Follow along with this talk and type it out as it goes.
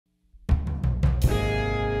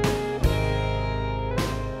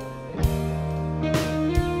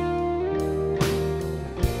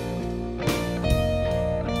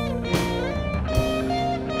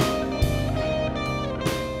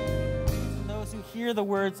hear the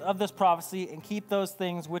words of this prophecy and keep those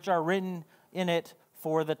things which are written in it,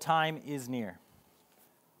 for the time is near.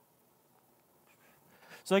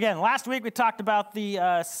 So again, last week we talked about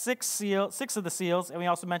the six of the seals, and we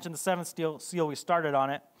also mentioned the seventh seal. We started on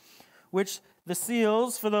it, which the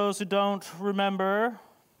seals, for those who don't remember,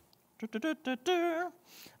 the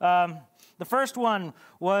first one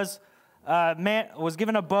was man was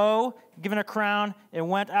given a bow, given a crown, and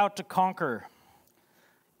went out to conquer.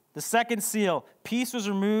 The second seal, peace was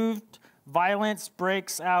removed, violence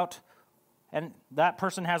breaks out, and that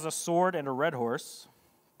person has a sword and a red horse.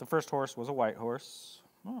 The first horse was a white horse.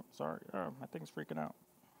 Oh, sorry, my thing's freaking out.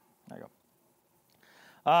 There you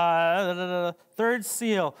go. Third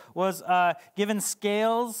seal was given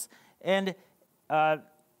scales, and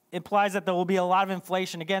implies that there will be a lot of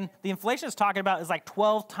inflation. Again, the inflation it's talking about is like 10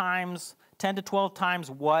 to 12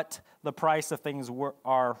 times what the price of things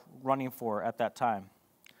are running for at that time.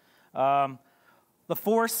 The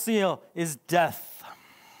fourth seal is death,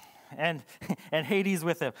 and Hades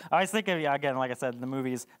with him. I always think of, again, like I said, in the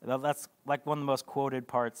movies, that's like one of the most quoted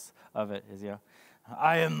parts of it is,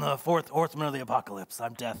 I am the fourth horseman of the apocalypse.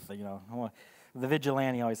 I'm death, The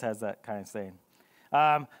vigilante always has that kind of saying.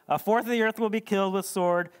 A fourth of the earth will be killed with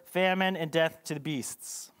sword, famine, and death to the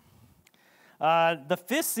beasts. The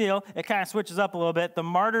fifth seal, it kind of switches up a little bit. The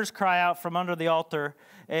martyrs cry out from under the altar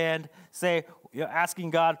and say,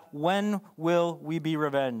 asking God, when will we be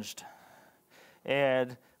revenged?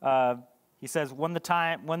 And he says, when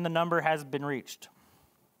the number has been reached.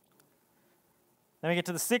 Then we get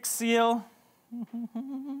to the sixth seal.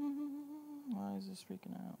 Why is this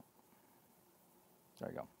freaking out? There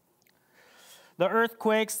we go. The earth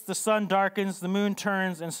quakes, the sun darkens, the moon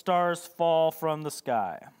turns, and stars fall from the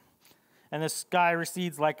sky. And the sky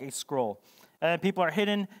recedes like a scroll. And people are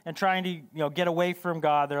hidden and trying to get away from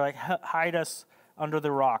God. They're like, hide us under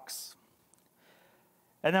the rocks.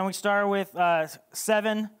 And then we start with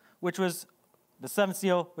 7, which was the seventh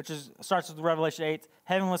seal, which starts with Revelation 8.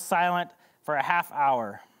 Heaven was silent for a half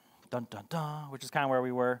hour. Dun, dun, dun, which is kind of where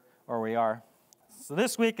we were, or we are. So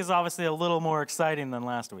this week is obviously a little more exciting than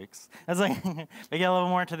last week's. It's like we get a little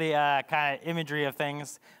more into the kind of imagery of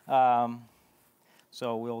things.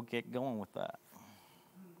 So we'll get going with that.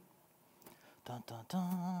 Dun, dun,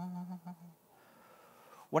 dun.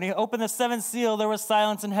 When he opened the seventh seal, there was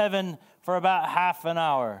silence in heaven for about half an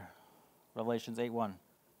hour. Revelations 8:1.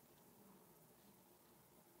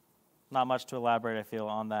 Not much to elaborate, I feel,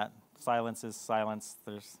 on that. Silence is silence.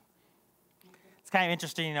 It's kind of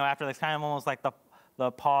interesting, after this, kind of almost like the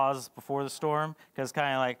pause before the storm, because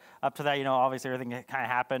kind of like up to that, obviously everything kind of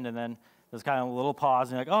happened, and then there's kind of a little pause,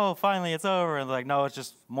 and you're like, oh, finally it's over, and like, no, it's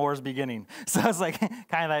just more's beginning. So it's like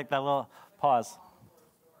kind of like that little pause.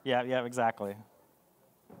 Yeah, exactly.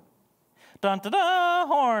 Dun dun dun,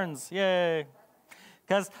 horns, yay!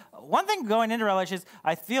 Because one thing going into Revelation is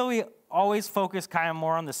I feel we always focus kind of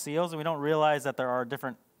more on the seals, and we don't realize that there are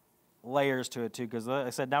different layers to it too, because like I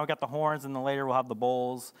said, now we got the horns, and then later we'll have the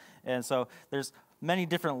bowls, and so there's many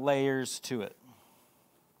different layers to it.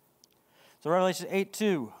 So Revelation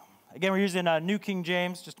 8:2. Again, we're using New King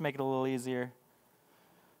James just to make it a little easier.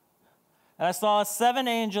 And I saw 7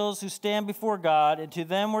 angels who stand before God, and to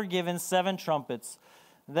them were given 7 trumpets.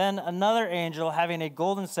 Then another angel, having a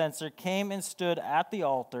golden censer, came and stood at the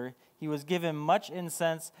altar. He was given much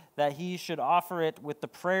incense, that he should offer it with the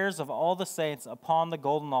prayers of all the saints upon the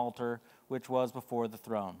golden altar, which was before the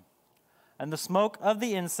throne. And the smoke of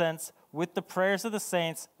the incense, with the prayers of the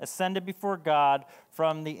saints, ascended before God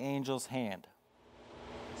from the angel's hand.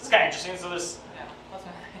 This is kind of interesting. So this...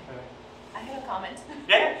 I had a comment.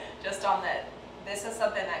 Yeah. Just on that. This is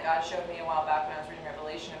something that God showed me a while back when I was reading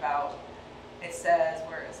Revelation about. It says,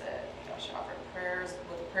 where is it? I should offer prayers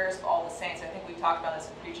with the prayers of all the saints. I think we talked about this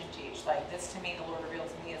in Preach and Teach. Like this, to me, the Lord revealed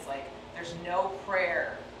to me is like there's no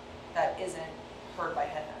prayer that isn't heard by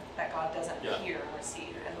heaven, that God doesn't hear and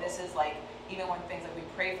receive. And this is like even when things like we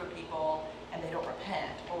pray for people and they don't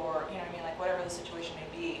repent, or like whatever the situation may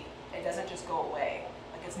be, it doesn't just go away.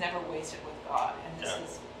 Like it's never wasted with God. And this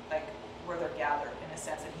is like where they're gathered in a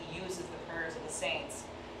sense, and He uses the prayers of the saints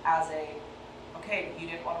as a okay, you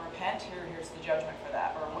didn't want to repent, here's the judgment for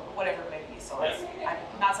that, or whatever it may be. So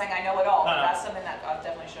I'm not saying I know it all, but that's something that God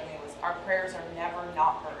definitely showed me was our prayers are never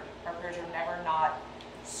not heard. Our prayers are never not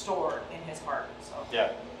stored in His heart. So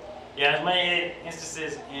yeah, there's many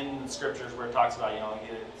instances in scriptures where it talks about,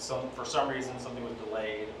 for some reason something was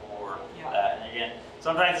delayed or that. And again,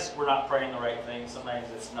 sometimes we're not praying the right thing, sometimes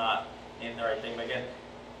it's not in the right thing, but again,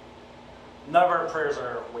 none of our prayers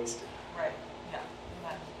are wasted. Right, yeah.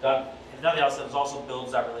 If nothing else, it also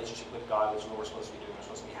builds that relationship with God, which is what we're supposed to be doing. We're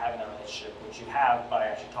supposed to be having that relationship, which you have by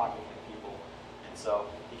actually talking with people So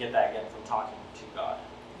you get that again from talking to God.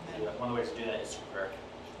 So one of the ways to do that is through prayer.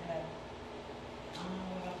 Amen.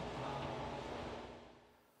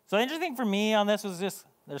 So the interesting thing for me on this was just,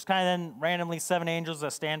 there's kind of then randomly 7 angels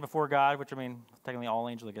that stand before God, which I mean, technically all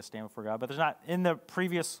angels I guess stand before God, but there's not, in the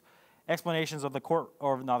previous explanations of the court,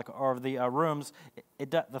 or not, or the rooms,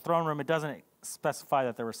 the throne room, it doesn't specify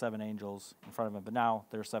that there were 7 angels in front of him, but now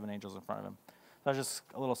there are 7 angels in front of him. So that's just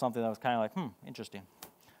a little something that was kind of like, interesting.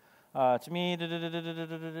 To me,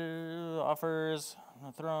 offers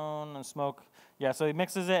the throne and smoke. Yeah, so he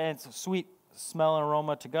mixes it, and it's a sweet smell and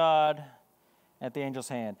aroma to God at the angel's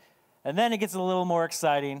hand. And then it gets a little more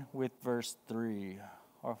exciting with verse 3.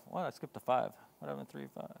 Or, what? I skipped to 5. What happened to 3,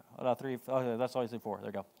 5? Oh, no, 3. Oh, that's always 4. There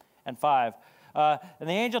we go. And 5. And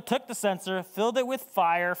the angel took the censer, filled it with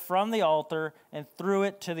fire from the altar, and threw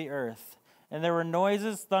it to the earth. And there were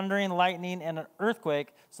noises, thundering, lightning, and an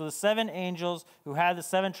earthquake. So the 7 angels who had the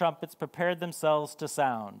 7 trumpets prepared themselves to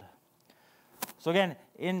sound. So again,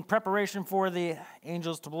 in preparation for the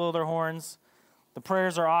angels to blow their horns, the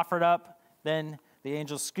prayers are offered up. Then the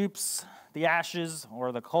angel scoops the ashes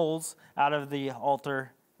or the coals out of the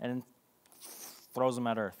altar and throws them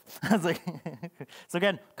at earth. So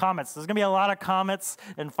again, comets. There's going to be a lot of comets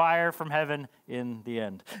and fire from heaven in the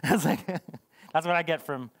end. That's what I get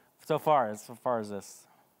from so far as this.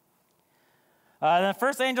 The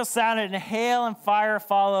first angel sounded, and hail and fire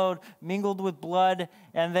followed, mingled with blood,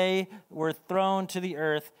 and they were thrown to the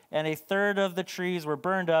earth, and 1/3 of the trees were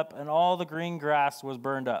burned up, and all the green grass was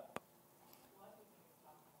burned up.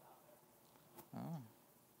 Oh.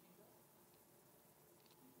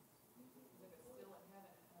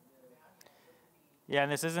 Yeah,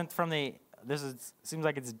 and this isn't from seems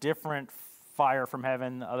like it's different fire from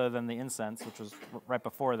heaven other than the incense, which was right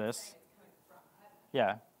before this.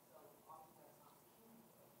 Yeah.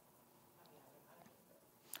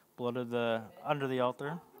 Blood under the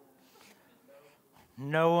altar.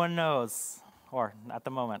 No one knows, or at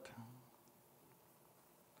the moment.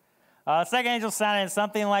 Second angel sounded, and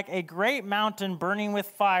something like a great mountain burning with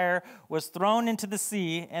fire was thrown into the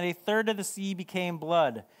sea, and 1/3 of the sea became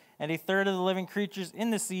blood, and 1/3 of the living creatures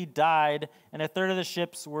in the sea died, and 1/3 of the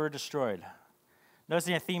ships were destroyed.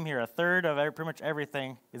 Noticing a theme here, 1/3 of pretty much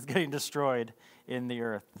everything is getting destroyed in the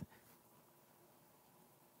earth.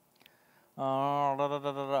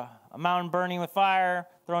 A mountain burning with fire,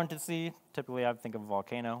 thrown into the sea. Typically, I would think of a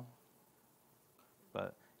volcano.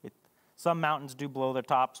 But some mountains do blow their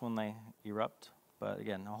tops when they erupt. But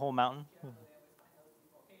again, a whole mountain.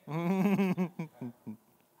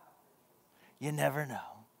 You never know.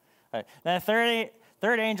 All right. Then the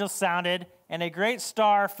third angel sounded, and a great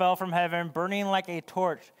star fell from heaven, burning like a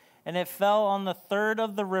torch. And it fell on the 1/3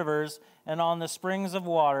 of the rivers and on the springs of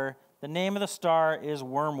water. The name of the star is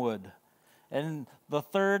Wormwood. And the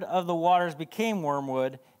 1/3 of the waters became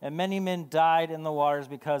wormwood, and many men died in the waters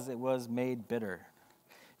because it was made bitter.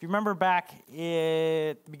 If you remember back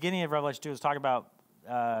at the beginning of Revelation 2, it was talking about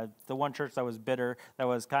the one church that was bitter, that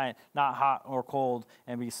was kind of not hot or cold,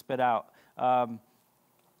 and be spit out.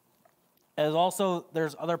 As also,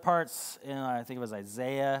 there's other parts in, I think it was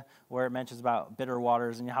Isaiah, where it mentions about bitter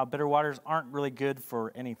waters and how bitter waters aren't really good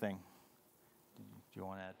for anything. Do you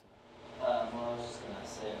want to add to that? Well, I was just going to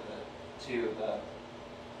say that, too,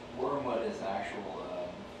 wormwood is an actual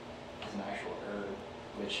herb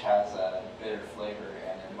which has a bitter flavor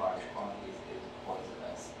and in large quantities is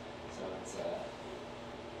poisonous. So it's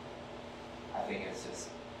I think it's just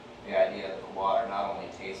the idea that the water not only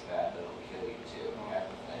tastes bad, but it'll kill you too. Kind of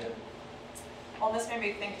thing. Well, this made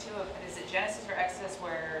me think too of, is it Genesis or Exodus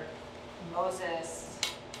where Moses,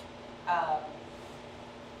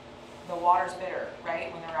 the water's bitter,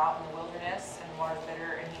 right? When they're out in the wilderness and the water's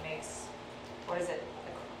bitter, and he makes, what is it,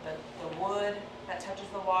 the wood that touches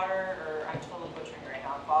the water, or I'm totally butchering right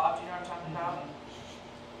now. Bob, do you know what I'm talking about?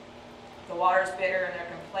 The water's bitter and they're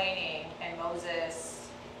complaining, and Moses,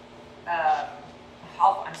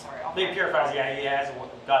 I'm sorry. He purifies,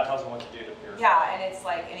 God tells him what to do to purify. Yeah, and it's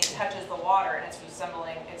like, and he touches the water, and it's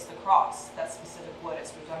the cross, that specific wood,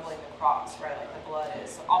 it's resembling the cross, right, like the blood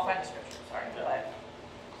is. So I'll find the scripture, sorry, yeah.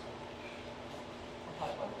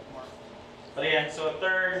 But again, so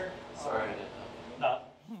 1/3. Sorry, I didn't know.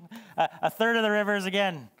 No. 1/3 of the rivers,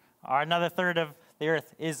 again, or another 1/3 of the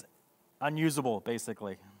earth is unusable,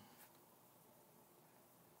 basically.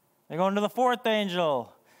 They go into the 4th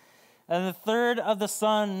angel. And 1/3 of the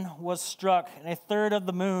sun was struck, and 1/3 of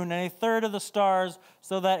the moon, and 1/3 of the stars,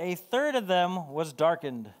 so that 1/3 of them was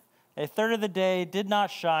darkened. 1/3 of the day did not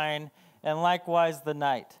shine, and likewise the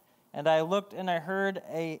night. And I looked, and I heard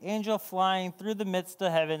an angel flying through the midst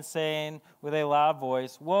of heaven, saying with a loud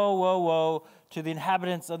voice, Woe, woe, woe to the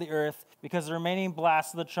inhabitants of the earth, because the remaining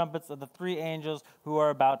blasts of the trumpets of the 3 angels who are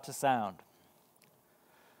about to sound.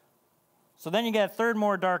 So then you get a third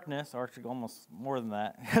more darkness, or actually almost more than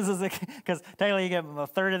that, because technically you get a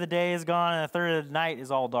third of the day is gone, and a third of the night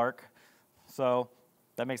is all dark. So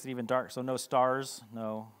that makes it even dark. So no stars,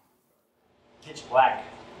 no pitch black.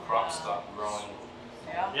 Crops stop growing.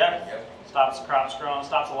 Yeah. Yep. Stops crops growing,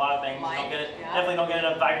 stops a lot of things. Light, Don't get it. yeah. Definitely don't get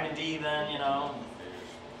enough vitamin D then,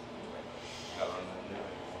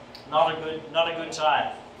 Not a good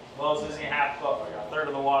time. Well, it's losing half, a third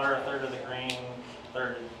of the water, a third of the green, a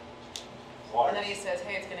third of water. And then he says,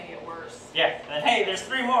 hey, it's going to get worse. Yeah, and hey, there's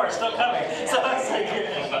 3 more, it's still coming. So it's like,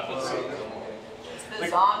 It's the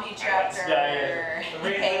zombie chapter. yeah.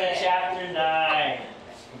 We're in chapter 9.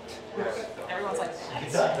 Everyone's like,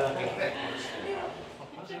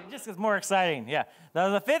 It just gets more exciting, yeah.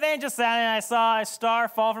 The 5th angel sounded, and I saw a star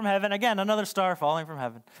fall from heaven. Again, another star falling from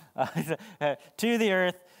heaven to the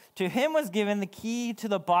earth. To him was given the key to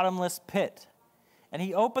the bottomless pit. And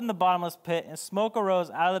he opened the bottomless pit, and smoke arose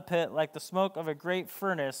out of the pit like the smoke of a great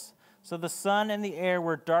furnace. So the sun and the air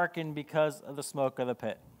were darkened because of the smoke of the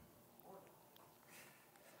pit.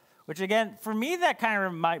 Which again, for me, that kind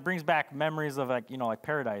of brings back memories of like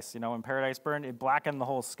paradise. When paradise burned, it blackened the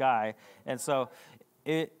whole sky. And so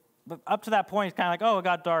but up to that point, it's kind of like, oh, it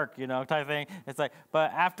got dark, type of thing. It's like,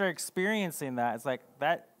 but after experiencing that, it's like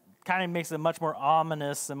that kind of makes it much more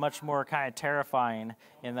ominous and much more kind of terrifying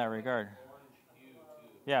in that regard.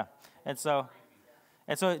 Yeah, and so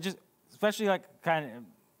it just, especially like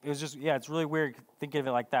it was just, it's really weird thinking of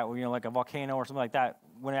it like that, where, like a volcano or something like that,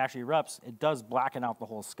 when it actually erupts, it does blacken out the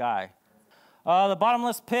whole sky. The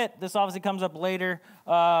bottomless pit, this obviously comes up later,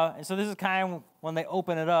 and so this is kind of when they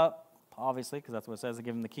open it up, obviously, because that's what it says, they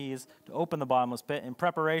give them the keys to open the bottomless pit in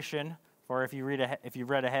preparation for if you've read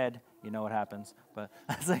ahead, you know what happens. But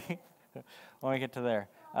it's like, when we get to there.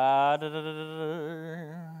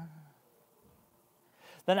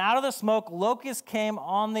 Then out of the smoke, locusts came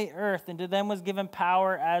on the earth, and to them was given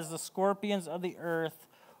power as the scorpions of the earth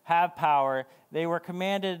have power. They were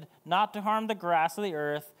commanded not to harm the grass of the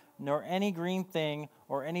earth, nor any green thing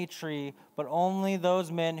or any tree, but only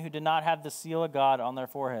those men who did not have the seal of God on their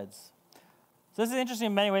foreheads. So this is interesting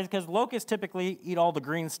in many ways because locusts typically eat all the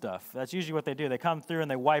green stuff. That's usually what they do. They come through and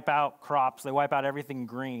they wipe out crops. They wipe out everything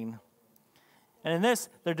green. And in this,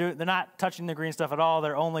 they're not touching the green stuff at all.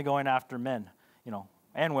 They're only going after men,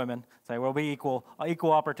 and women. Say, we'll be equal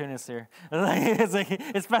opportunists here.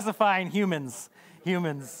 It's specifying humans. What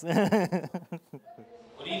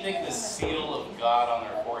do you think the seal of God on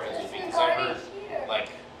their foreheads would be? Because I heard,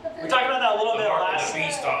 we talked about that a little the bit mark last of the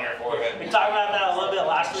beast on their forehead. We talked about that a little bit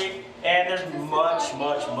last week, and there's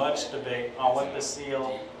much debate on what the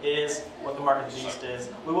seal is, what the mark of the beast is.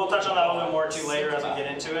 We will touch on that a little bit more too later as we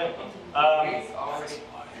get into it.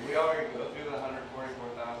 We already go through the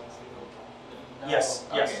 144,000 seals? Yes.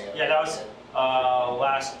 Okay. Yeah, that was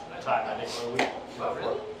last time, I think. Oh,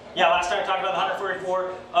 really? Yeah, last time I talked about the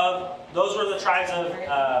 144. Those were the tribes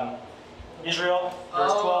of Israel,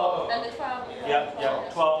 verse 12. And the 12.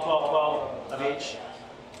 Yep, 12 of each.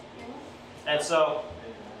 And so,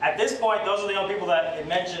 at this point, those are the only people that it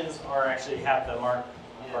mentions or actually have the mark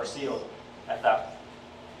or sealed at that.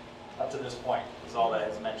 Up to this point is all that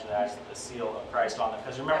is mentioned as the seal of Christ on them.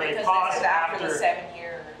 Because remember, they paused this is after the 7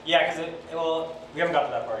 year. Yeah, because we haven't got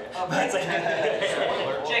to that part yet.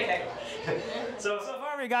 JK. So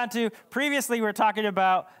far we got to, previously we were talking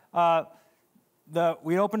about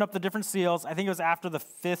we opened up the different seals. I think it was after the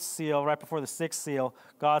 5th seal, right before the 6th seal.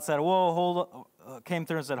 God said, whoa, came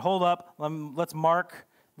through and said, hold up, let's mark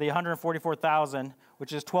the 144,000,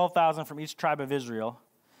 which is 12,000 from each tribe of Israel.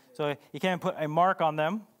 So he came and put a mark on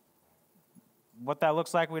them. What that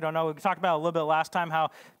looks like, we don't know. We talked about a little bit last time how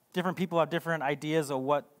different people have different ideas of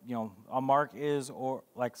what a mark is, or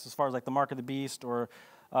like as far as like the mark of the beast, or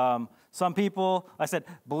some people, I said,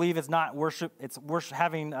 believe it's not worship. It's worship.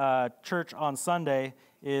 Having church on Sunday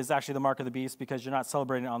is actually the mark of the beast because you're not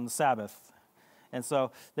celebrating on the Sabbath. And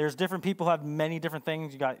so there's different people who have many different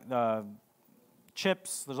things. You got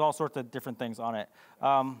chips. There's all sorts of different things on it.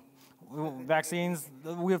 Vaccines.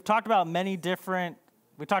 We've talked about many different.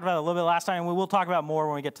 We talked about it a little bit last time, and we will talk about more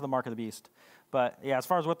when we get to the mark of the beast. But yeah, as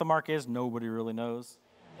far as what the mark is, nobody really knows.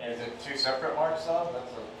 Is it 2 separate marks though?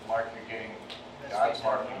 That's a mark you're getting. God's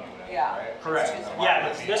marking you with, Yeah. right? Correct.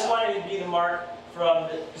 Yeah, this one would be the mark from,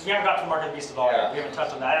 because we haven't got to the mark of the beast at all yet. We haven't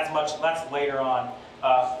touched on that. That's later on.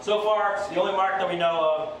 So far, the only mark that we know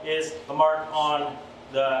of is the mark on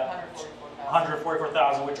the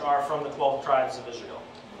 144,000, which are from the 12 tribes of Israel.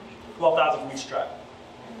 12,000 from each tribe.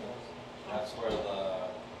 That's where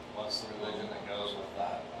what's the religion that goes with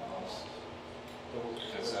that?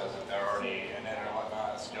 It says that they're already in it or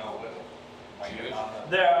whatnot, it's still with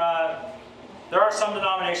There are some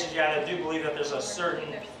denominations, that do believe that there's a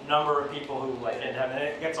certain number of people who like in heaven.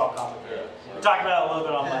 It gets all complicated. We talked about it a little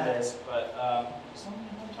bit on Mondays, but I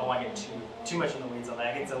don't want to get too much in the weeds on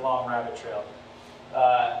that. It's a long rabbit trail.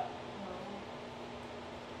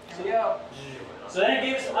 Here we go. So then it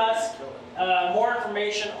gives us more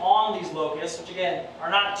information on these locusts, which again are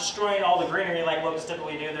not destroying all the greenery like locusts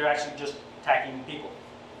typically do. They're actually just attacking people.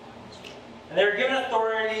 And they were given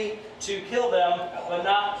authority to kill them, but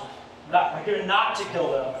not to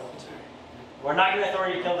kill them. We're not given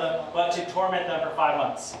authority to kill them, but to torment them for 5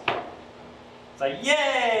 months. It's like,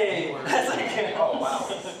 yay! That's like, Oh, wow.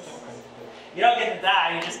 You don't get to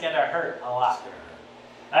die, you just get to hurt a lot.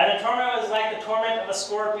 And the torment was like the torment of a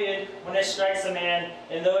scorpion when it strikes a man.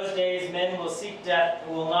 In those days, men will seek death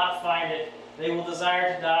and will not find it. They will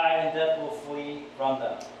desire to die, and death will flee from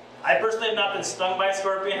them. I personally have not been stung by a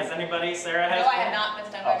scorpion. Has anybody? Sarah has? No, I have not been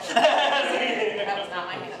stung by a scorpion. That was not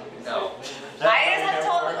my hand. No. I just have to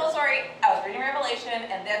tell a quick little story. I was reading Revelation,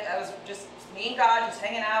 and then I was just me and God just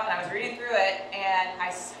hanging out, and I was reading through it, and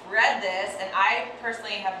I read this, and I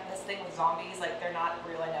personally have this thing with zombies. Like, they're not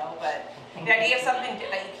real, I know, but the idea of something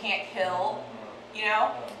that you can't kill, you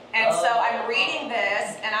know? And so I'm reading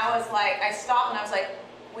this, and I was like, I stopped, and I was like,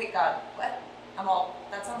 wait, God, what? I'm all,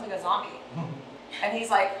 that sounds like a zombie. And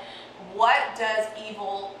he's like, what does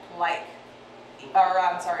evil like? Or,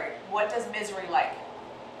 I'm sorry, what does misery like?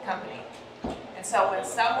 Company. And so when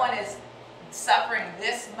someone is suffering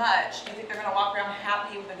this much, do you think they're going to walk around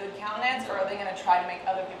happy with a good countenance, or are they going to try to make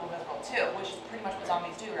other people miserable too? Which is pretty much what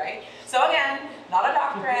zombies do, right? So again, not a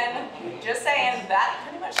doctrine, just saying that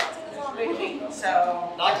pretty much sounds like a zombie to me.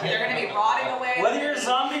 So they're going to be rotting away. Whether you're a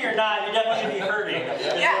zombie or not, you're definitely going to be hurting.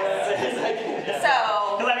 Yeah.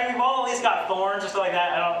 So. Because I mean, we've all at least got thorns or stuff like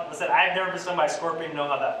that. I've never been stung by a scorpion, know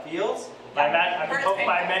how that feels. But I've been poked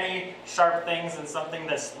by many sharp things and something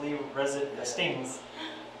that stings.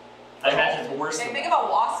 I imagine it's worse. Think of a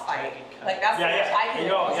wasp bite. Like that's what I can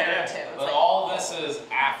consider it too. But all this is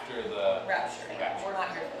after the rapture. We're not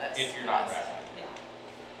here for this. If you're not raptured. Yeah.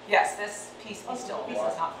 Yes, this peace be still. Peace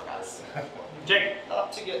is not for us. Jake.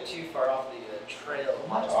 Not to get too far off the trail.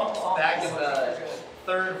 I just want the Back in the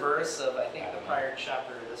third verse of I think the prior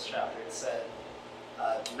chapter or this chapter, it said,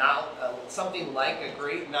 something like a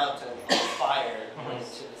great mountain on fire went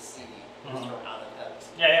into the sea from out of heaven.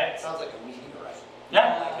 Yeah. It sounds like a meteorite.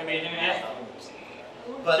 Yeah, could be a yeah.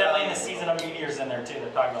 But definitely in the season of meteors in there too. They're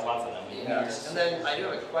talking about lots of them. Yeah. And then I do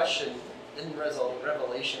have a question. In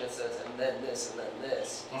Revelation it says, and then this, and then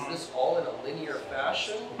this. Is this all in a linear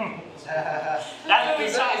fashion? That's what we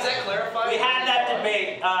talked. Is that clarified? We had that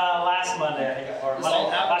debate last Monday, I think, or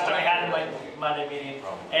last time we had a Monday meeting,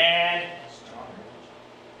 and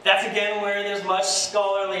that's again where there's much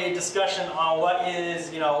scholarly discussion on what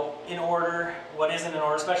is, in order, what isn't in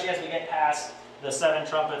order, especially as we get past the 7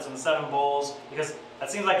 trumpets and the 7 bowls, because that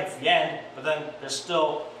seems like it's the end, but then there's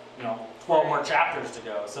still, 12 more chapters to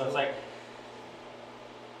go. So it's like,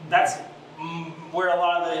 that's where a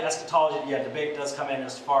lot of the eschatology debate does come in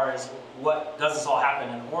as far as what does this all happen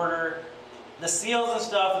in order. The seals and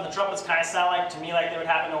stuff and the trumpets kind of sound like, to me, like they would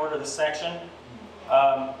happen in order this section,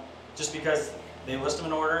 just because they list them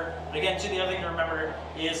in order. But again, too, the other thing to remember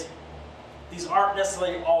is these aren't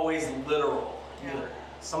necessarily always literal either.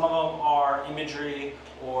 Some of them are imagery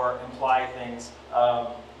or imply things.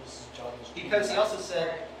 Because he also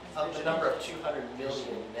said the number of 200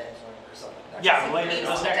 million men or something like that. Yeah, later,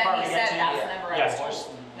 this next part we get to. That's the number I was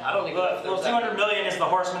told. I don't even know if Well, there's 200 million is the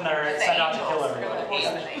horsemen that are sent out to kill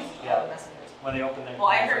everybody. Yeah. When they open their Well,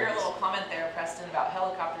 I heard your little comment there, Preston, about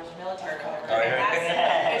helicopters, military, whatever. Oh,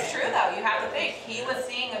 yeah. It's true though. You have to think. He was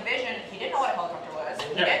seeing a vision. He didn't know what a helicopter was.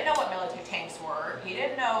 He didn't know what military tanks were. He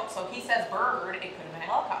didn't know. So he says bird. It could have been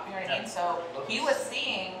a helicopter. You know what I mean? So he was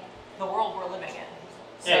seeing the world we're living in.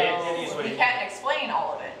 So he can't explain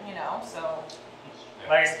all of it. So.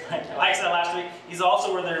 Like I said last week, he's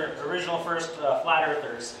also were their original first flat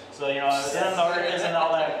earthers. So then the earth isn't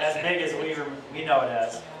all that as big as we know it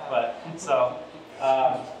as. But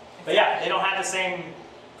yeah, they don't have the same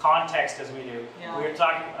context as we do. Yeah. We were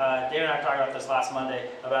talking, David and I talked about this last Monday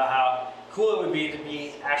about how cool it would be to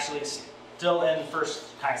be actually still in the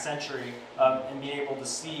first kind of century and be able to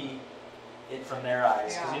see it from their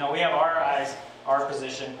eyes. Because we have our eyes, our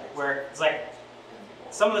position, where it's like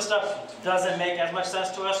some of the stuff doesn't make as much sense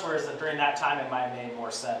to us, whereas during that time it might have made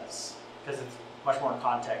more sense because it's much more in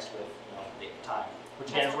context with the time. Which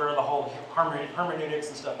again is where the whole hermeneutics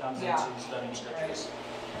and stuff comes into studying scriptures.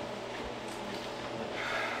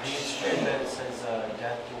 it's true that it says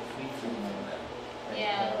death will flee from them. Like,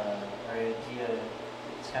 Yeah. our idea,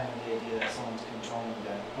 it's kind of the idea that someone's controlling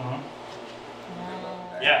death.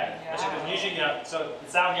 Yeah. Usually, so it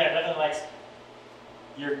sounds, definitely like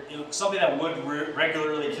something that would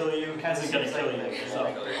regularly kill you isn't going to kill you. So.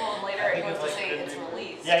 Well, and later it goes to say it's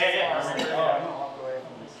released.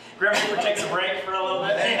 Grandma Cooper takes a break for a little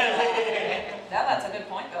bit. Now that's a good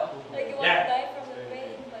point, though. Like you want to die from the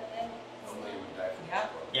pain, but then.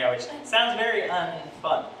 Yeah. Which sounds very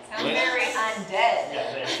unfun. Sounds very undead.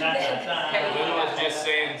 Lou was just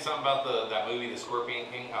saying something about that movie, The Scorpion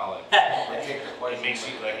King, how like it makes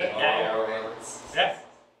you like or whatever. Yeah.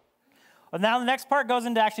 Well, now the next part goes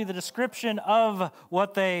into actually the description of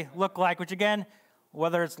what they look like, which again,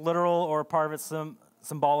 whether it's literal or part of it's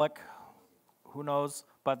symbolic, who knows?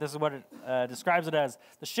 But this is what it describes it as.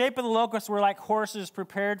 The shape of the locusts were like horses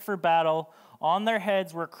prepared for battle. On their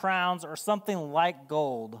heads were crowns or something like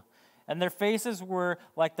gold. And their faces were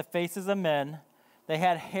like the faces of men. They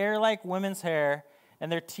had hair like women's hair,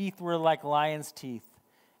 and their teeth were like lions' teeth.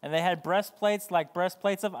 And they had breastplates like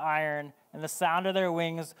breastplates of iron, and the sound of their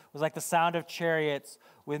wings was like the sound of chariots,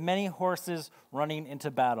 with many horses running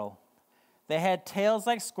into battle. They had tails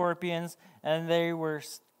like scorpions, and they were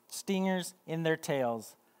stingers in their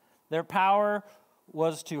tails. Their power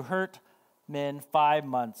was to hurt men 5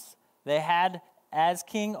 months. They had as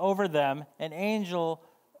king over them an angel,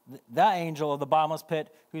 the angel of the bottomless pit,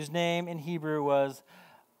 whose name in Hebrew was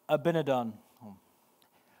Abinadon.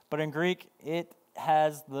 But in Greek, it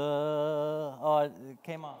has it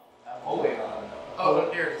came off. Oh,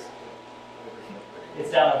 here it is.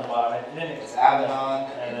 It's down at the bottom. It's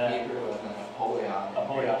Abaddon in Hebrew and then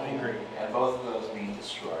Apollyon in Greek. And both of those mean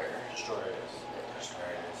destroyer. Destroyers.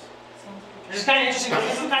 Which is kind of interesting because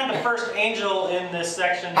this is kind of the first angel in this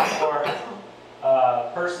section or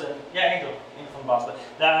person. Yeah, angel from the boss, but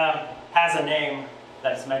that has a name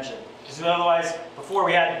that's mentioned. Because otherwise, before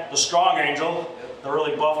we had the strong angel, the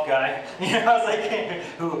really buff guy,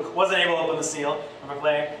 who wasn't able to open the seal and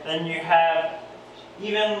proclaim. Then you have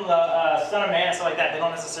even the Son of Man and stuff like that. They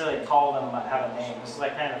don't necessarily call them have a name. This is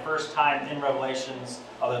like kind of the first time in Revelations,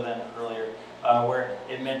 other than earlier, where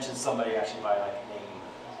it mentions somebody actually by like name.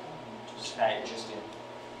 Which is kind of interesting.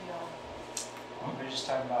 We're just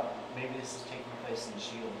talking about maybe this is taking place in the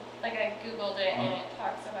shield. Like I googled it and it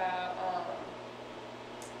talks about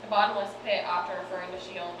the bottomless pit after referring to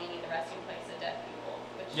Sheol, meaning the resting place of dead people.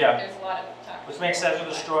 Which there's a lot of talk. Which makes sense with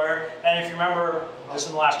the destroyer. And if you remember, just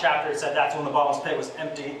in the last chapter, it said that's when the bottomless pit was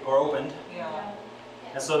empty or opened. Yeah.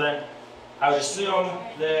 And so then I would assume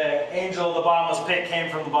the angel of the bottomless pit came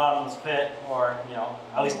from the bottomless pit, or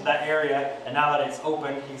at least that area. And now that it's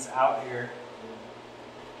open, he's out here.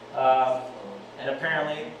 And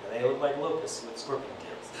apparently, they look like locusts with scorpion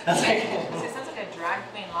tails. It sounds like a drag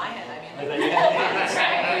queen lion. I mean,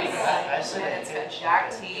 it's got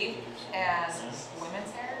jagged teeth and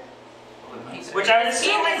women's hair. Which I would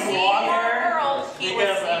assume is long hair. He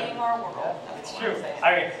was saving our world. It's true.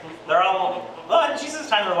 I mean, they're all. Well, in Jesus'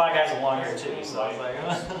 time, there were a lot of guys with long hair too. So I was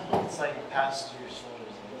like, It's like past your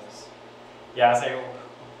shoulders, I guess. yeah, I say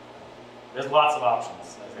there's lots of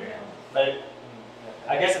options. But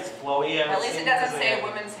I guess it's flowy. At least it doesn't say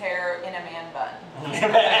women's hair in a man bun.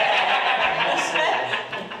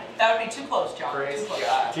 That would be too close, John. Praise Too close.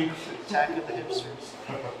 God. Attack of the hipsters.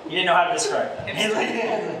 You didn't know how to describe that.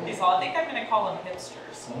 Hipsters. So I think I'm going to call them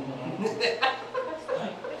hipsters.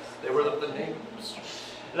 They were the names.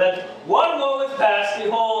 That one woe is past,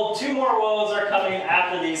 behold, 2 more woes are coming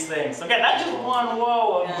after these things. Again, that's just one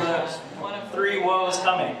woe of the One of 3 woes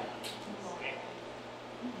coming.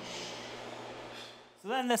 So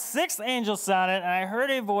then the 6th angel sounded, and I heard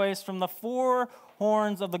a voice from the 4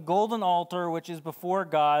 horns of the golden altar, which is before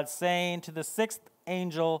God, saying to the 6th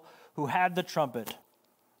angel who had the trumpet,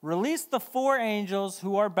 "Release the 4 angels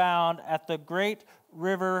who are bound at the great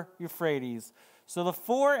river Euphrates." So the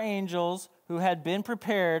 4 angels who had been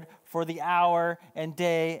prepared for the hour and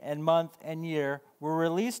day and month and year were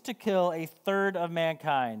released to kill 1/3 of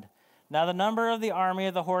mankind. Now the number of the army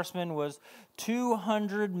of the horsemen was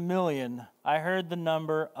 200 million. I heard the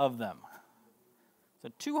number of them. So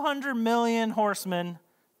 200 million horsemen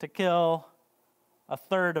to kill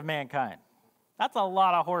 1/3 of mankind. That's a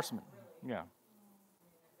lot of horsemen. Yeah.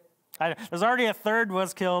 There's already 1/3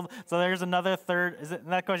 was killed, so there's another 1/3. Is it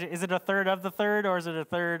that question? Is it 1/3 of the 3rd, or is it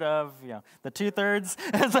 1/3 of the 2/3?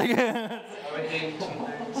 It's like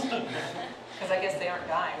Because I guess they aren't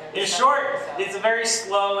dying. In short, it's a very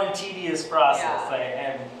slow and tedious process.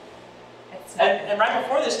 Yeah. And right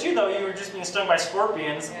before this too, though, you were just being stung by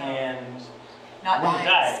scorpions and not wouldn't dying.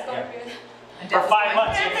 die. Scorpion. And For death is 5 going,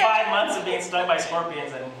 months, you have 5 months of being stung by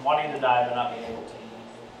scorpions and wanting to die but not being able to.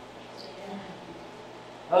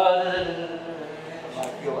 I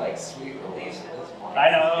feel like sweet release at this point.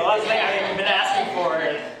 I know, the last thing I've been asking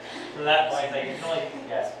for that point, like, you can only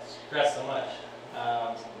stress so much.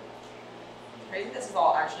 Crazy this is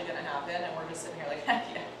all actually going to happen, and we're just sitting here like, yeah,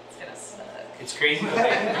 it's going to suck. It's crazy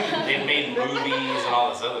that they made movies and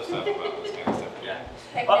all this other stuff about this kind of stuff. Yeah.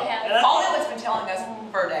 Heck, Well, they have. and that's- Hollywood's been telling us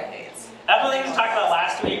for decades. That's one thing we talked about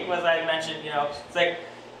last week was I mentioned, it's like,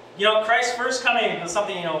 Christ's first coming was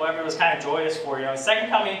something, everyone was kind of joyous for. His second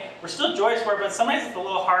coming, we're still joyous for it, but sometimes it's a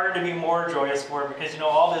little harder to be more joyous for it because,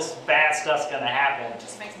 all this bad stuff's going to happen. It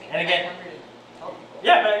just makes me And again- hungry to tell people.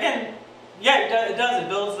 Yeah, but again, it does. It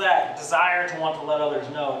builds that desire to want to let others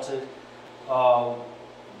know, to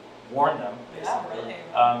warn them, basically. Yeah, really.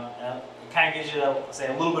 And it kind of gives you, a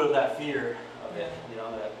little bit of that fear of it,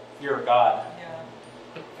 that fear of God.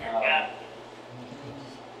 Yeah.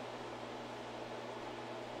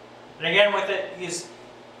 And again, with it is,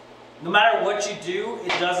 no matter what you do,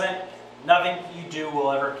 nothing you do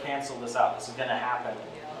will ever cancel this out. This is going to happen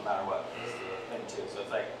no matter what. Is the thing too. So it's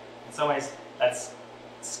like, in some ways, that's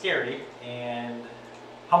scary and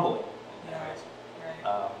humbling. In Yeah. ways.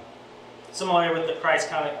 Right. Similarly with the Christ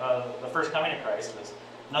coming, the first coming of Christ, was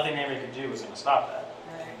nothing anybody could do was going to stop that.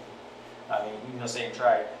 Right. I mean, even though Satan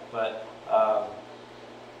tried, but.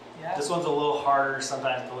 Yeah. This one's a little harder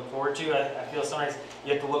sometimes to look forward to. I feel sometimes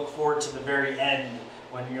you have to look forward to the very end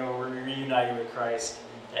when we're reunited with Christ,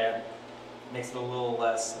 and it makes it a little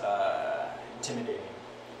less intimidating.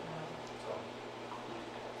 So,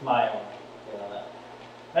 my own thing on that.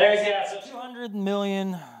 Anyways, so 200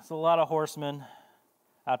 million is a lot of horsemen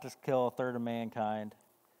out to kill a third of mankind.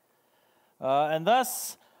 And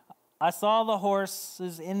thus I saw the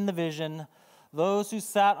horses in the vision. Those who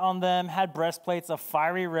sat on them had breastplates of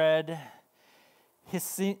fiery red,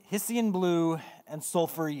 Hessian blue, and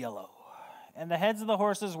sulfur yellow. And the heads of the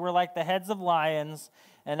horses were like the heads of lions,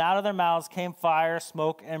 and out of their mouths came fire,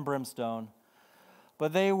 smoke, and brimstone.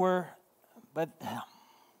 But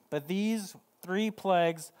these 3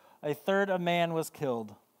 plagues, a third of man was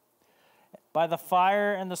killed. By the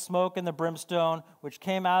fire and the smoke and the brimstone which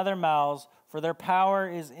came out of their mouths, for their power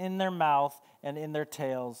is in their mouth and in their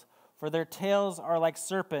tails. For their tails are like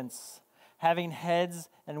serpents, having heads,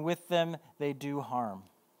 and with them they do harm.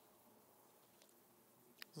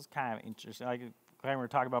 This is kind of interesting, like we were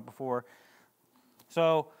talking about before.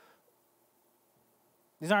 So,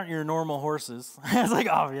 these aren't your normal horses, it's like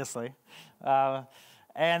obviously.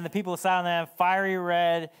 And the people who sat on them, fiery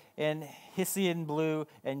red and Hessian blue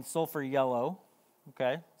and sulfur yellow.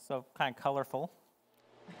 Okay, so kind of colorful.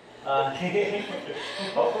 Find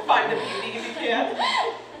the beauty if you can.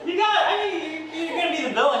 You're gonna be the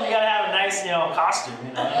villain. You gotta have a nice, costume.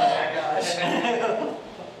 Oh my gosh.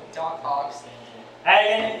 Dog Hawks.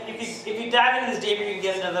 And if you dive into this deeper, you can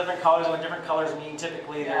get into the different colors. What different colors mean.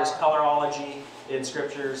 Typically, there's colorology in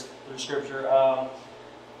scripture.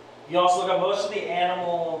 You also look at most of the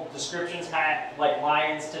animal descriptions, kind of like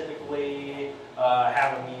lions typically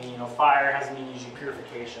have a meaning. Fire has a meaning, usually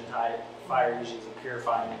purification type. Fire usually is a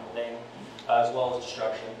purifying thing, as well as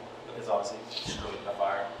destruction, because obviously destroyed by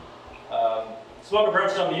fire. Smoke and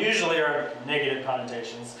brimstone usually are negative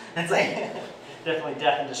connotations. It's like definitely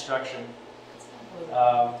death and destruction.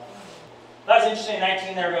 That was interesting.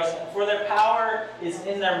 19 there goes. For their power is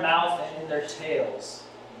in their mouth and in their tails.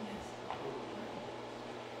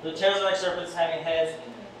 The tails are like serpents having heads,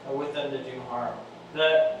 and with them to do harm.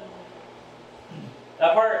 That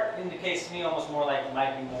part indicates to me almost more like it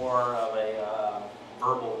might be more of a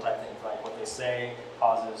verbal type thing, like what they say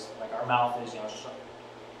causes, like our mouth is,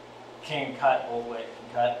 can cut, both ways can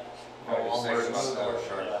cut. Just say Words. about that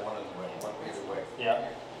sharp, Yeah. one either way. Yeah.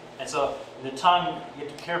 And so the tongue, you have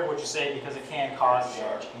to be careful what you say because it can cause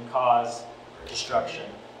damage, it can cause destruction.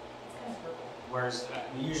 Whereas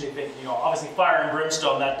we usually think, obviously fire and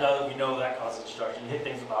brimstone, that causes destruction. You hit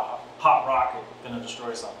things with a hot rock, it's going to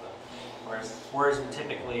destroy something. Whereas words would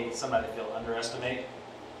typically, somebody feel underestimate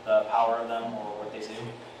the power of them or what they do.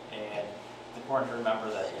 And it's important to remember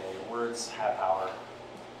that your words have power.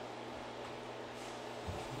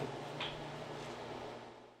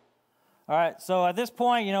 All right, so at this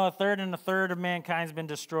point, a third of mankind's been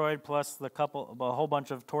destroyed, plus a whole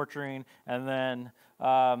bunch of torturing, and then,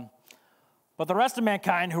 but the rest of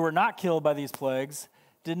mankind who were not killed by these plagues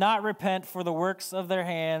did not repent for the works of their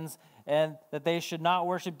hands, and that they should not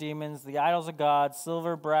worship demons, the idols of God,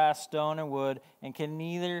 silver, brass, stone, and wood, and can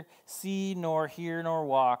neither see nor hear nor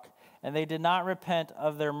walk. And they did not repent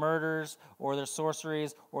of their murders, or their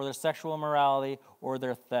sorceries, or their sexual immorality, or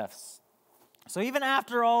their thefts. So even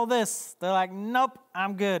after all this, they're like, nope,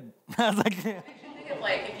 I'm good. I was like, Think of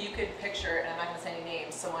like if you could picture, and I'm not going to say any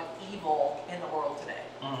names, someone evil in the world today,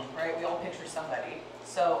 right? We all picture somebody.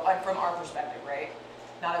 So from our perspective, right?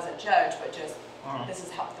 Not as a judge, but just this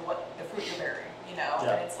is how the fruit you're bearing, you know.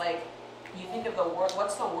 Yeah. And it's like you think of the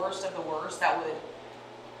what's the worst of the worst that would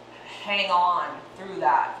hang on through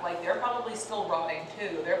that? Like they're probably still rotting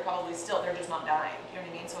too. They're just not dying. You know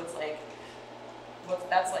what I mean? So it's like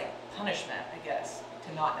that's like punishment, I guess,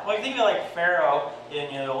 to not die. Well, you think of like Pharaoh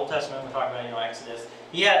in the Old Testament. We talk about Exodus.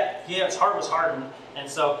 His heart was hardened, and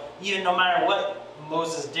so even no matter what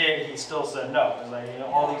Moses did, he still said no. It was like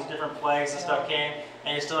all these different plagues and stuff came,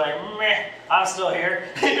 and he's still like, meh, I'm still here.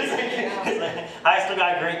 It's like, I still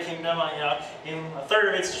got a great kingdom. Even a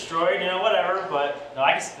third of it's destroyed. Whatever. But no,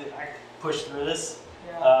 I can push through this.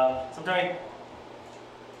 Yeah. Sometimes.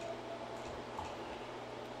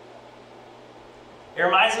 It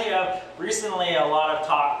reminds me of recently a lot of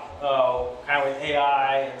talk, kind of with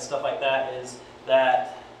AI and stuff like that, is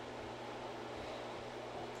that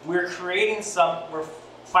we're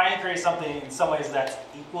finally creating something in some ways that's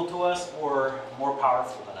equal to us or more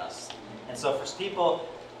powerful than us. And so for people,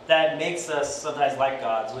 that makes us sometimes like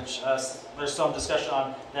gods, which there's some discussion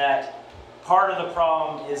on that. Part of the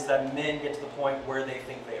problem is that men get to the point where they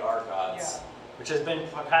think they are gods. Yeah. Which has been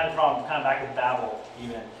kind of problem, kind of back with Babel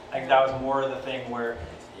even. I think that was more of the thing where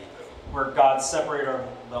God separated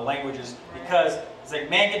the languages because it's like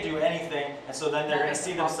man can do anything, and so then they're going to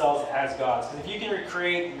see themselves as gods. Because if you can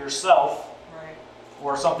recreate yourself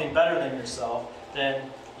or something better than yourself, then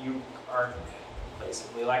you are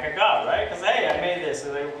basically like a god, right? Because hey, I made this.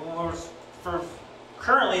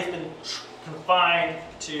 Currently, it's been confined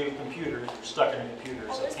to computers. You're stuck in a computer.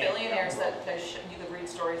 Well, so there's billionaires that you could read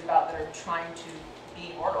stories about that are trying to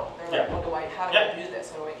be immortal. They're like, how do I do this?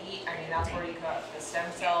 What do I eat? I mean, that's where the stem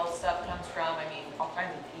cell stuff comes from. I mean, all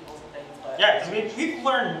kinds of evils and things. But yeah, because people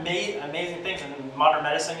learn amazing things, and modern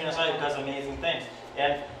medicine, does amazing things.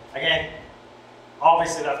 And again,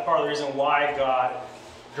 obviously, that's part of the reason why God,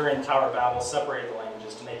 during the Tower of Babel, separated the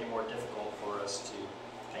languages to make it more difficult for us to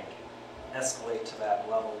escalate to that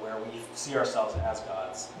level where we see ourselves as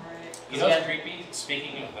gods. Right. You know what's creepy?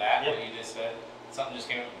 Speaking of that, what you just said, something just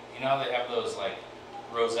came up. You know how they have those like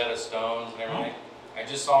Rosetta Stones and everything? I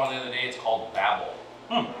just saw one the other day. It's called Babel.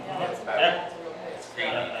 Yeah, that's a real It's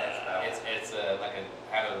creepy. It's like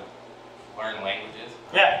how to learn languages.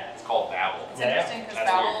 Yeah. It's called Babel. It's interesting because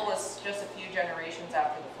Babel was just a few generations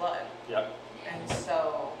after the flood. Yep. And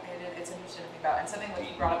so it's interesting to think about. And something that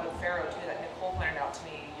you brought up with Pharaoh too, that Nicole pointed out to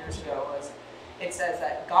me years ago, was it says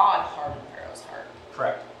that God hardened Pharaoh's heart.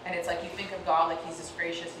 Correct. And it's like you think of God like he's this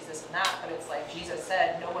gracious, he's this and that, but it's like Jesus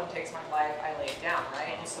said, no one takes my life, I lay it down,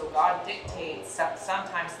 right? And so God dictates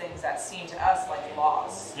sometimes things that seem to us like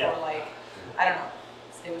laws or like, I don't know.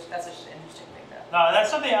 That's just an interesting thing No, that's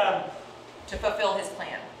something to fulfill his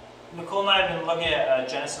plan. Nicole and I have been looking at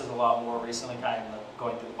Genesis a lot more recently, kind of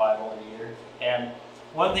going through the Bible in a year. And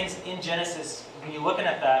one of the things in Genesis, when you're looking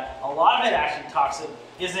at that, a lot of it actually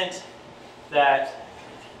isn't that.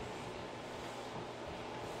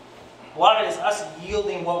 A lot of it is us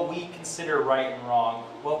yielding what we consider right and wrong,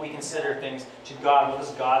 what we consider things to God, what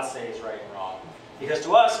does God say is right and wrong. Because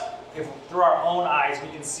to us, if through our own eyes we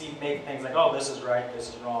can make things like, oh, this is right, this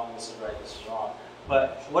is wrong, this is right, this is wrong.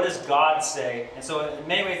 But what does God say? And so in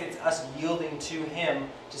many ways it's us yielding to Him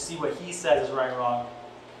to see what He says is right and wrong,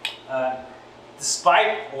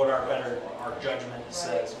 despite what our judgment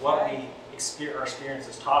says, what our experience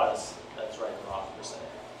has taught us that's right and wrong, per se.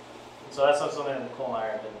 And so that's something that Nicole and I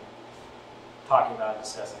have been talking about and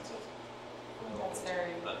discussing. So That's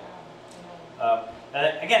very.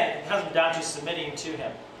 And again, it comes down to submitting to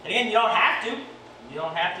Him. And again, you don't have to. You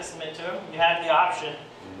don't have to submit to Him. You have the option.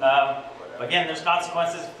 But again, there's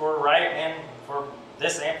consequences for right and for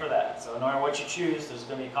this and for that. So no matter what you choose, there's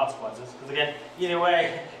going to be consequences. Because again, either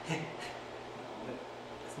way,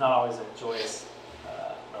 it's not always a joyous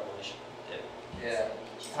revelation. Yeah.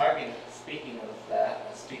 Speaking of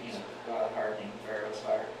that, speaking of God hardening Pharaoh's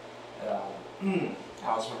heart,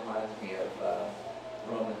 also reminds me of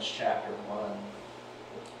Romans chapter 1,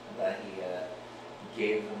 that He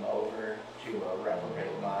gave them over to a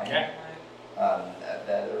reprobate mind. Yeah. That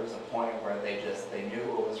there was a point where they knew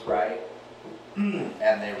what was right,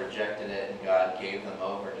 and they rejected it, and God gave them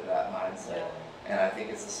over to that mindset. And I think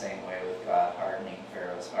it's the same way with God hardening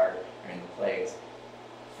Pharaoh's heart during the plagues.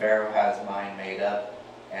 Pharaoh has mind made up,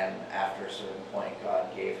 and after a certain point,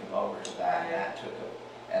 God gave him over to that,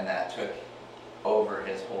 and that took over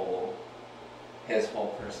his whole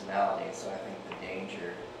personality. So I think the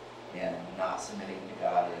danger in not submitting to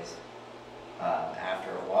God is,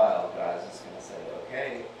 after a while, God is just going to say,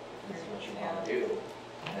 okay, if this is what you want to do,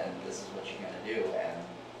 then this is what you're going to do. And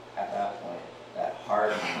at that point, that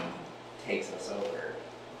hardening takes us over.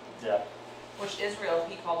 Yeah. Which Israel,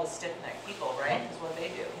 he called a stiff-necked people, right? Is what they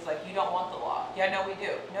do. He's like, you don't want the law. Yeah, no, we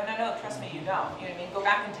do. No, trust me, you don't. You know what I mean? Go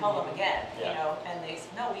back and tell them again, you know? And they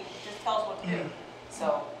said, no, we just tell us what to do.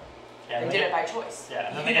 So they did it by choice. Yeah,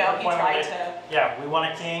 and then You know, he tried to. Yeah, we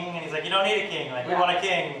want a king, and he's like, you don't need a king. Like, we want a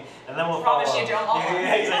king, and then we'll Promise follow. you don't want one.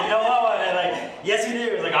 He's like, you don't want one, and like, yes, you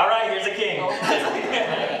do. He's like, all right, here's a king.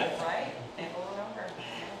 Right? And over and over.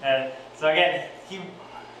 And so again,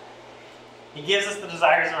 he gives us the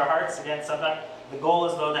desires of our hearts. Again, sometimes the goal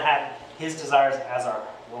is though to have his desires as our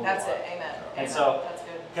will. That's it. Amen. And Amen. so, that's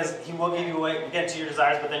good. because he will give you way, you get to your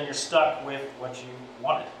desires, but then you're stuck with what you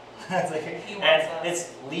wanted. It's like, He wants and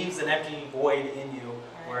us. it leaves an empty void in you.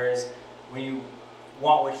 Right. Whereas when you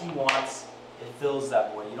want what he wants, it fills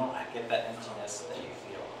that void. You don't get that emptiness that you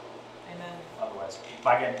feel. Amen. Otherwise,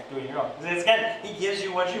 by again doing your own. Because again, he gives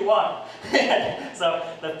you what you want. So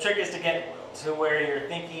the trick is to get to where you're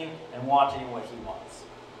thinking and wanting what he wants.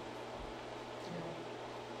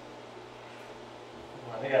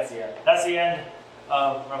 I think that's the end. That's the end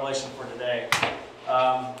of Revelation for today.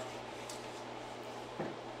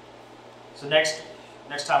 So next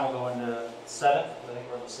time we'll go into 7th. I think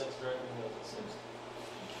we're on the 6th, right? We'll go to the 6th.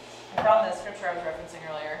 I found the scripture I was referencing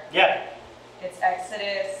earlier. Yeah. It's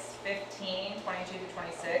Exodus 15, 22 to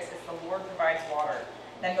 26. It's the Lord provides water.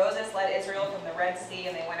 Then Moses led Israel from the Red Sea,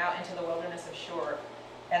 and they went out into the wilderness of Shur.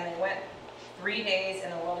 And they went 3 days in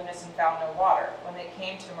the wilderness and found no water. When they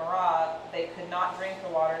came to Marah, they could not drink the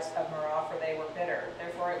waters of Marah, for they were bitter.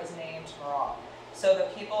 Therefore it was named Marah. So the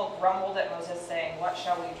people grumbled at Moses, saying, "What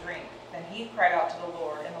shall we drink?" Then he cried out to the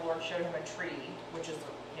Lord, and the Lord showed him a tree, which is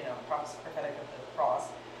the prophetic of the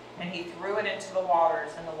cross. And he threw it into the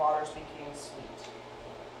waters, and the waters became sweet.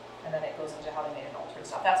 And then it goes into how they made an altar and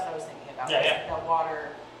stuff. That's what I was thinking about. Yeah. The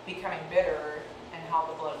water becoming bitter and how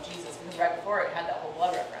the blood of Jesus, because right before it had that whole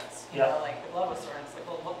blood reference. You know, like the blood was sort of, it's like,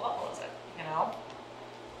 well, what blood was it? You know?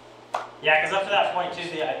 Yeah, because up to that point too,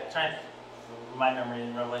 I try and remind memory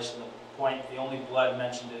in Revelation, the only blood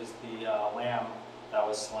mentioned is the lamb that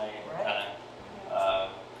was slain. Right.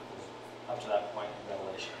 Up to that point in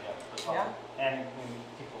Revelation, Yeah. And when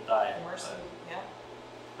people died, Mercy. Yeah.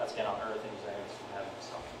 that's again on earth and things from heaven.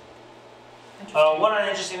 So. Interesting. One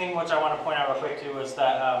interesting thing which I want to point out real quick too is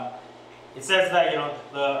that it says that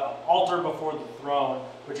the altar before the throne,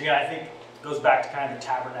 which again I think goes back to kind of the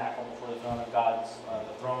tabernacle before the throne of God's,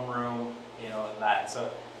 the throne room, and that. So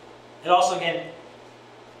it also again,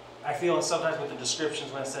 I feel sometimes with the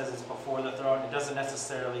descriptions when it says it's before the throne, it doesn't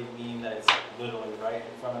necessarily mean that it's literally right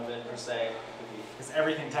in front of it per se, because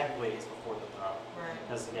everything technically is before the throne. Right.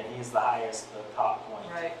 Because again, he's the highest, the top point.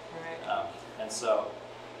 Right. And so,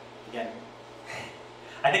 again,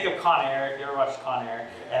 I think of Con Air. If you ever watched Con Air,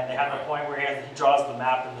 and they have a point where he draws the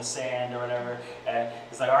map in the sand or whatever, and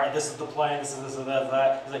he's like, all right, this is the plane, this is this, and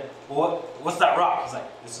that. He's like, well, what's that rock? He's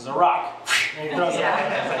like, this is a rock. And he throws it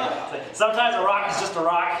out. It's like, sometimes a rock is just a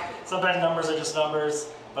rock. Sometimes numbers are just numbers,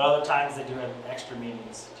 but other times they do have extra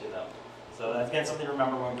meanings to them. So that's again something to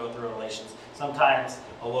remember when we go through Revelations. Sometimes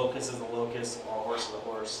a locust is a locust, or a horse is a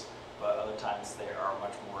horse, but other times they are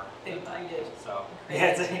much more. They breeded. So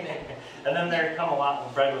yeah, and then there come a lot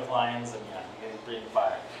of bread with lions, and you get breathing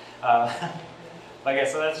fire. But yeah,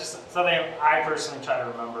 so that's just something I personally try to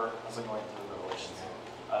remember as I'm going through Revelations.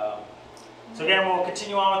 So again, we'll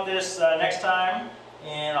continue on with this next time,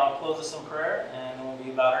 and I'll close this in prayer, and we'll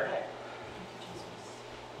be about our day.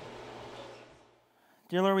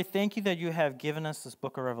 Dear Lord, we thank you that you have given us this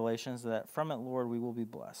book of Revelations, that from it, Lord, we will be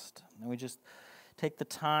blessed. And we just take the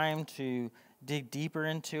time to dig deeper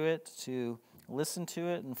into it, to listen to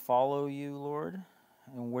it and follow you, Lord,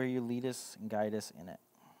 and where you lead us and guide us in it.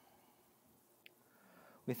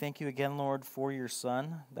 We thank you again, Lord, for your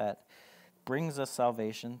Son that brings us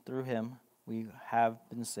salvation. Through him, we have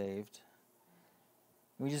been saved.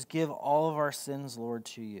 We just give all of our sins, Lord,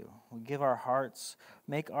 to you. We give our hearts,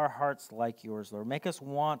 make our hearts like yours, Lord. Make us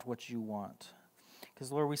want what you want.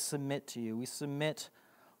 Because, Lord, we submit to you. We submit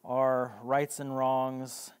our rights and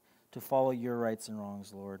wrongs to follow your rights and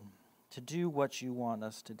wrongs, Lord. To do what you want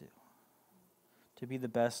us to do. To be the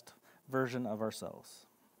best version of ourselves.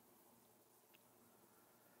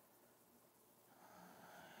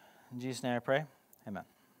 In Jesus' name I pray. Amen.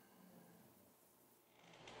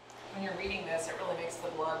 When you're reading this, it really makes the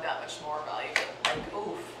blood that much more valuable. Like,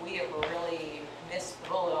 oof, we have really missed the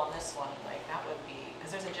bullet on this one. Like, that would be,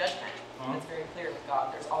 because there's a judgment. It's very clear with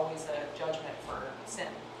God. There's always a judgment for sin,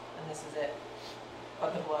 and this is it.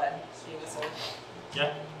 But the blood, Steve was so.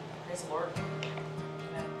 Yeah. Praise the Lord.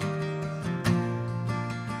 Amen.